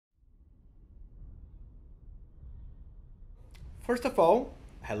First of all,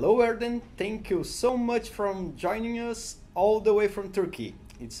 hello Erdem, thank you so much for joining us all the way from Turkey.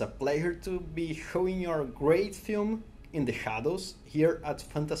 It's a pleasure to be showing your great film In the Shadows here at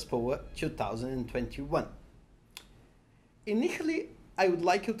Fantaspoa 2021. Initially, I would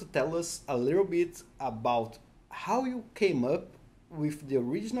like you to tell us a little bit about how you came up with the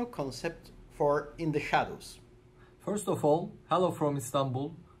original concept for In the Shadows. First of all, hello from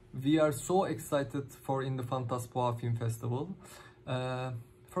Istanbul. We are so excited for In the Fantaspoa Film Festival.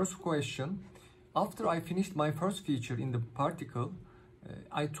 First question, after I finished my first feature in the particle,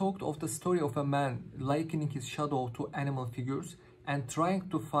 I talked of the story of a man likening his shadow to animal figures and trying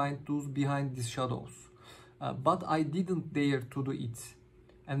to find those behind these shadows. But I didn't dare to do it.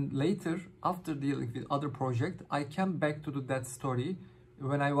 And later, after dealing with other project, I came back to that story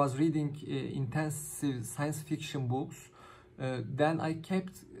when I was reading intensive science fiction books. Then I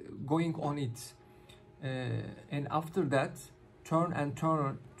kept going on it. And after that, turn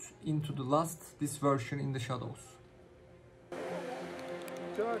into the last this version In the Shadows.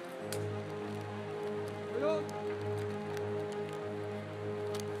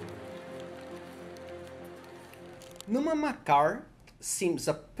 Numa Makar seems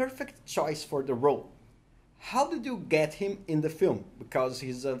a perfect choice for the role. How did you get him in the film? Because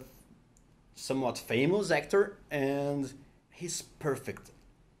he's a somewhat famous actor and he's perfect.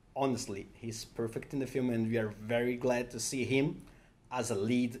 Honestly, he's perfect in the film and we are very glad to see him as a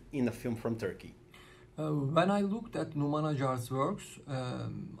lead in a film from Turkey. When I looked at Numanajar's works,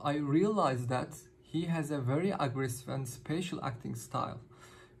 I realized that he has a very aggressive and spatial acting style,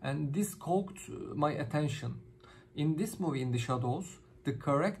 and this caught my attention. In this movie, In the Shadows, the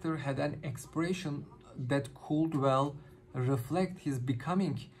character had an expression that could well reflect his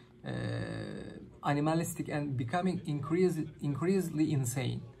becoming animalistic and becoming increasingly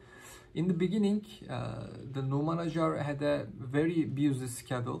insane. In the beginning, the Numanajar had a very busy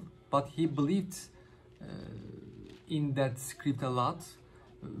schedule, but he believed in that script a lot.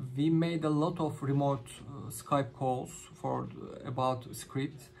 We made a lot of remote Skype calls about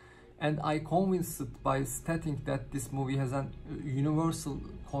script, and I convinced it by stating that this movie has a universal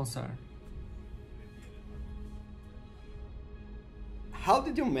concern. How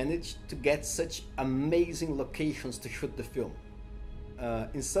did you manage to get such amazing locations to shoot the film?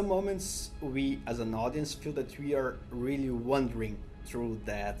 In some moments, we as an audience feel that we are really wandering through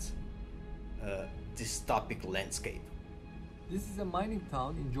that dystopic landscape. This is a mining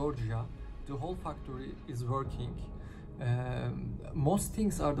town in Georgia. The whole factory is working. Most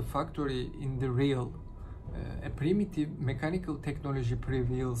things are the factory in the real. A primitive mechanical technology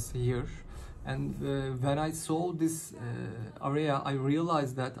prevails here. And when I saw this area, I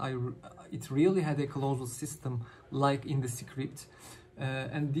realized that it really had a closed system like in the script.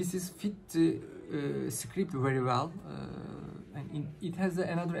 And this is fit the script very well. And it has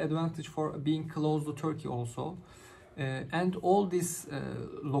another advantage for being close to Turkey also. And all this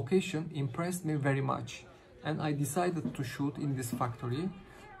location impressed me very much. And I decided to shoot in this factory.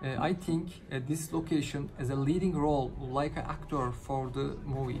 I think this location has a leading role like an actor for the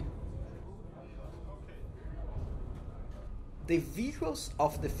movie. The visuals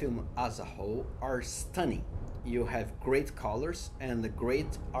of the film as a whole are stunning. You have great colors and a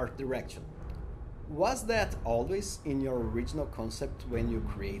great art direction. Was that always in your original concept when you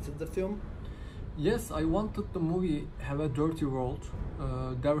created the film? Yes, I wanted the movie have a dirty world.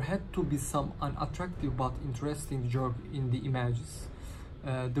 There had to be some unattractive but interesting joke in the images.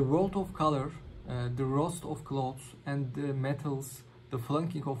 The world of color, the rust of clothes and the metals, the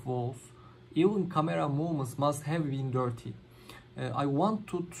flanking of walls, even camera movements must have been dirty. I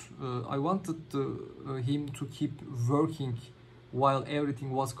wanted him to keep working while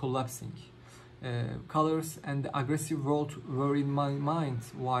everything was collapsing. Colors and the aggressive world were in my mind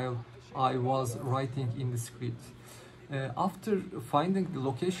while I was writing in the script. After finding the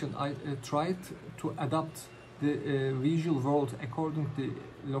location, I tried to adapt the visual world according to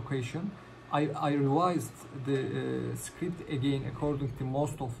the location. I revised the script again according to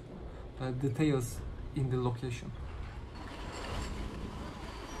most of details in the location.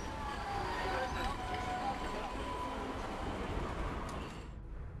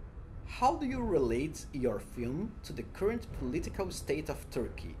 How do you relate your film to the current political state of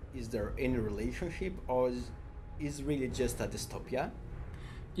Turkey? Is there any relationship or is really just a dystopia?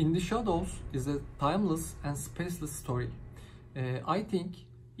 In the Shadows is a timeless and spaceless story. I think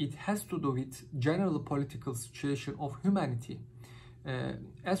it has to do with general political situation of humanity.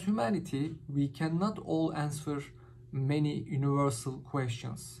 As humanity, we cannot all answer many universal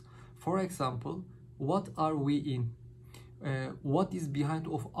questions. For example, what are we in? What is behind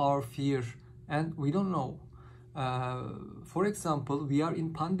of our fear? And we don't know. For example, we are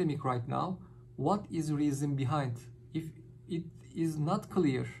in pandemic right now. What is reason behind? If it is not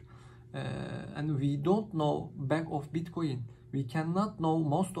clear, and we don't know back of Bitcoin, we cannot know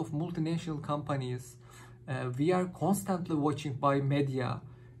most of multinational companies. We are constantly watching by media,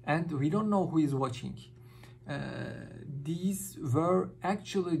 and we don't know who is watching. These were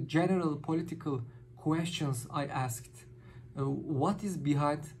actually general political questions I asked. What is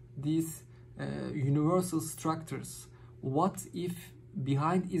behind these universal structures? What if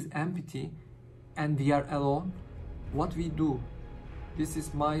behind is empty and we are alone? What we do? This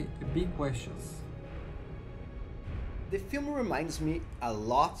is my big questions. The film reminds me a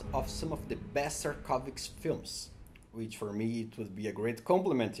lot of some of the best Tarkovsky films, which for me it would be a great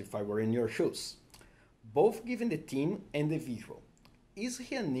compliment if I were in your shoes, both given the theme and the visual. Is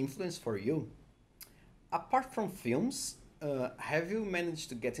he an influence for you? Apart from films, have you managed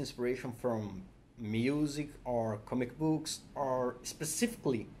to get inspiration from music or comic books or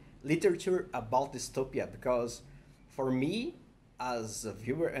specifically literature about dystopia? Because for me, as a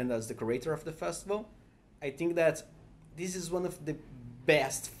viewer and as the curator of the festival, I think that this is one of the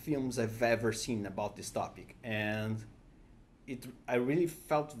best films I've ever seen about this topic, and I really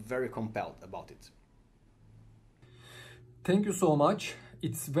felt very compelled about it. Thank you so much.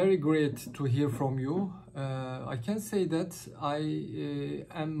 It's very great to hear from you. I can say that I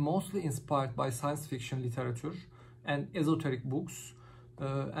am mostly inspired by science fiction literature and esoteric books.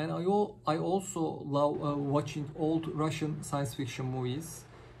 And I also love watching old Russian science fiction movies.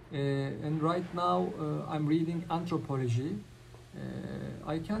 And right now I'm reading anthropology.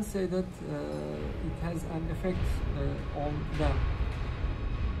 I can say that it has an effect on them.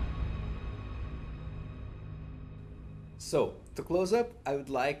 So, to close up, I would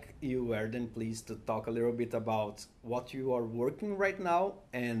like you, Erdem, please, to talk a little bit about what you are working right now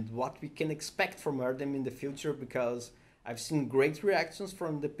and what we can expect from Erdem in the future, because I've seen great reactions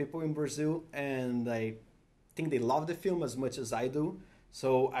from the people in Brazil and I think they love the film as much as I do.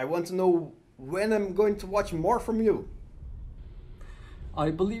 So I want to know when I'm going to watch more from you.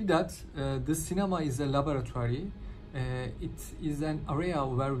 I believe that the cinema is a laboratory. It is an area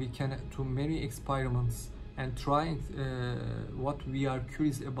where we can do many experiments and trying what we are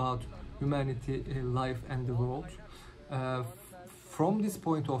curious about humanity, life and the world. From this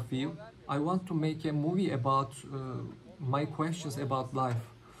point of view, I want to make a movie about my questions about life.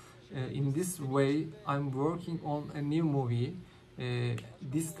 In this way, I'm working on a new movie.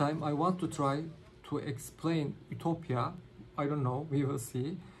 This time I want to try to explain utopia. I don't know, we will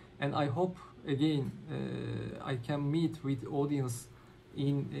see. And I hope again I can meet with audience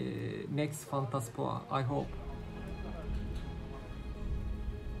in next Fantaspoa, I hope.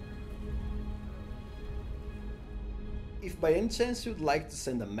 If by any chance you'd like to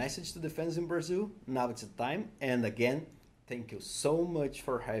send a message to the fans in Brazil, now it's the time. And again, thank you so much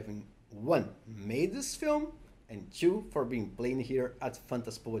for having, one, made this film, and two, for being playing here at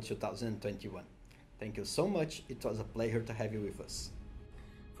Fantaspoa 2021. Thank you so much. It was a pleasure to have you with us.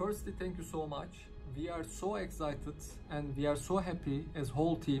 Firstly, thank you so much. We are so excited and we are so happy as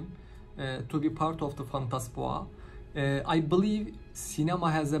whole team to be part of the Fantaspoa. I believe cinema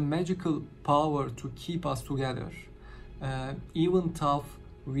has a magical power to keep us together. Even though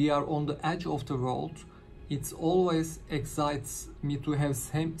we are on the edge of the world, it always excites me to have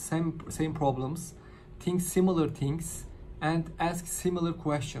same problems, think similar things, and ask similar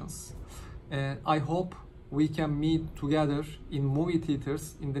questions. I hope we can meet together in movie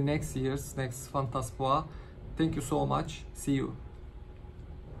theaters in the next years, next Fantaspoa. Thank you so much. See you.